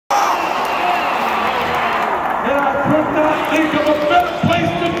not think of a better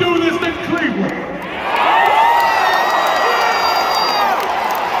place to do this than Cleveland.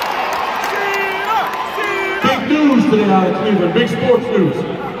 Big news today out of Cleveland, big sports news.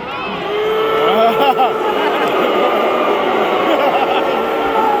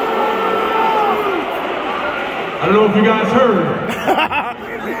 I don't know if you guys heard,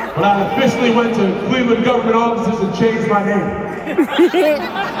 but I officially went to Cleveland government offices and changed my name.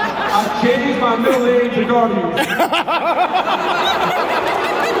 I changed my middle name to Guardians.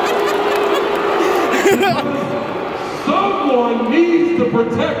 Someone needs to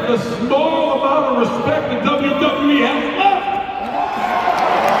protect the small amount of respect that WWE has left.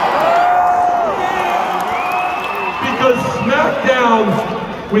 Because SmackDown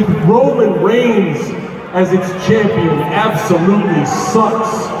with Roman Reigns as its champion absolutely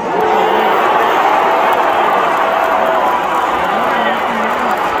sucks.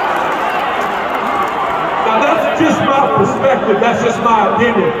 Now that's just my perspective, that's just my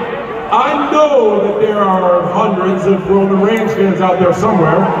opinion. I know that there are hundreds of Roman Reigns fans out there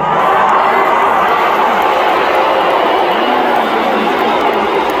somewhere.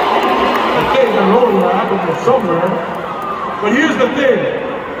 I think they're over, I think they're somewhere. But here's the thing.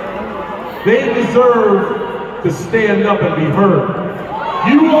 They deserve to stand up and be heard.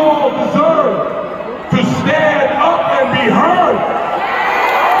 You all deserve to stand up and be heard.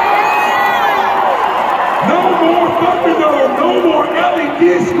 No more Thunderdome, no more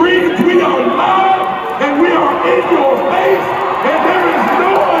LED screens. We are live and we are in your face, and there is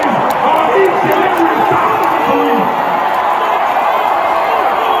noise on each and every side of the police.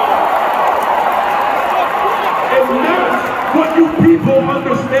 And that's what you people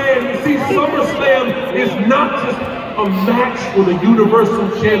understand. You see, SummerSlam is not just a match for the Universal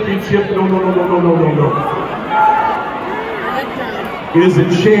Championship. No. It is a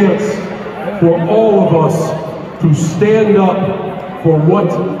chance for all of us to stand up for what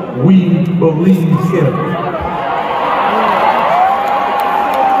we believe in.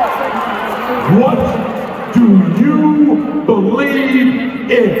 What do you believe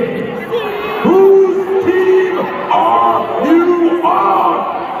in? Whose team are you on?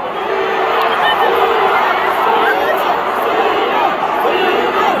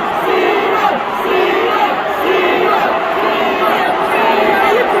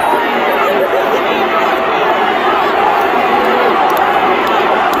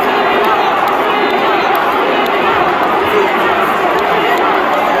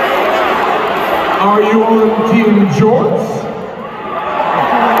 Are you on Team Jorts?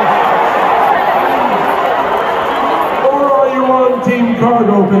 Or are you on Team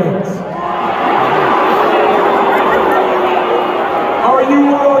Cargo Pants? Are you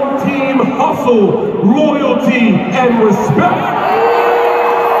on Team Hustle, Loyalty, and Respect?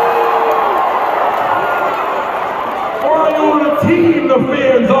 Or are you on a team the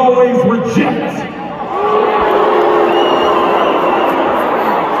fans always reject?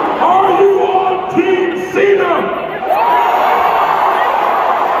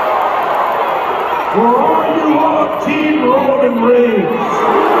 Or are you on Team Roman Reigns?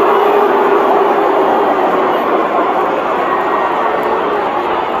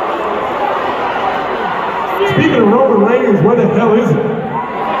 Speaking of Roman Reigns, where the hell is it?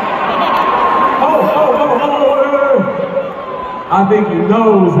 Oh, I think he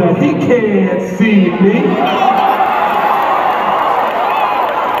knows that he can't see me.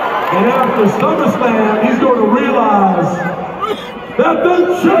 And after SummerSlam, he's going to realize that the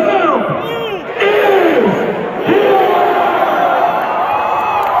champ is here!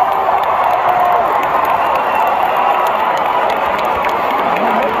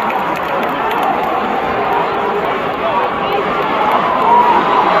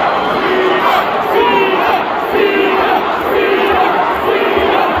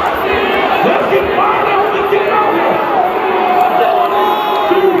 Let's get fired up, let's get out here!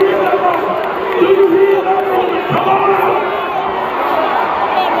 Do you hear that, Roman? Do you hear that, Roman? Come on out!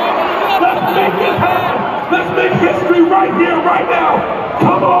 Let's make this happen! Let's make history right here, right now!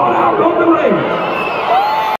 Come on out, Roman Reigns!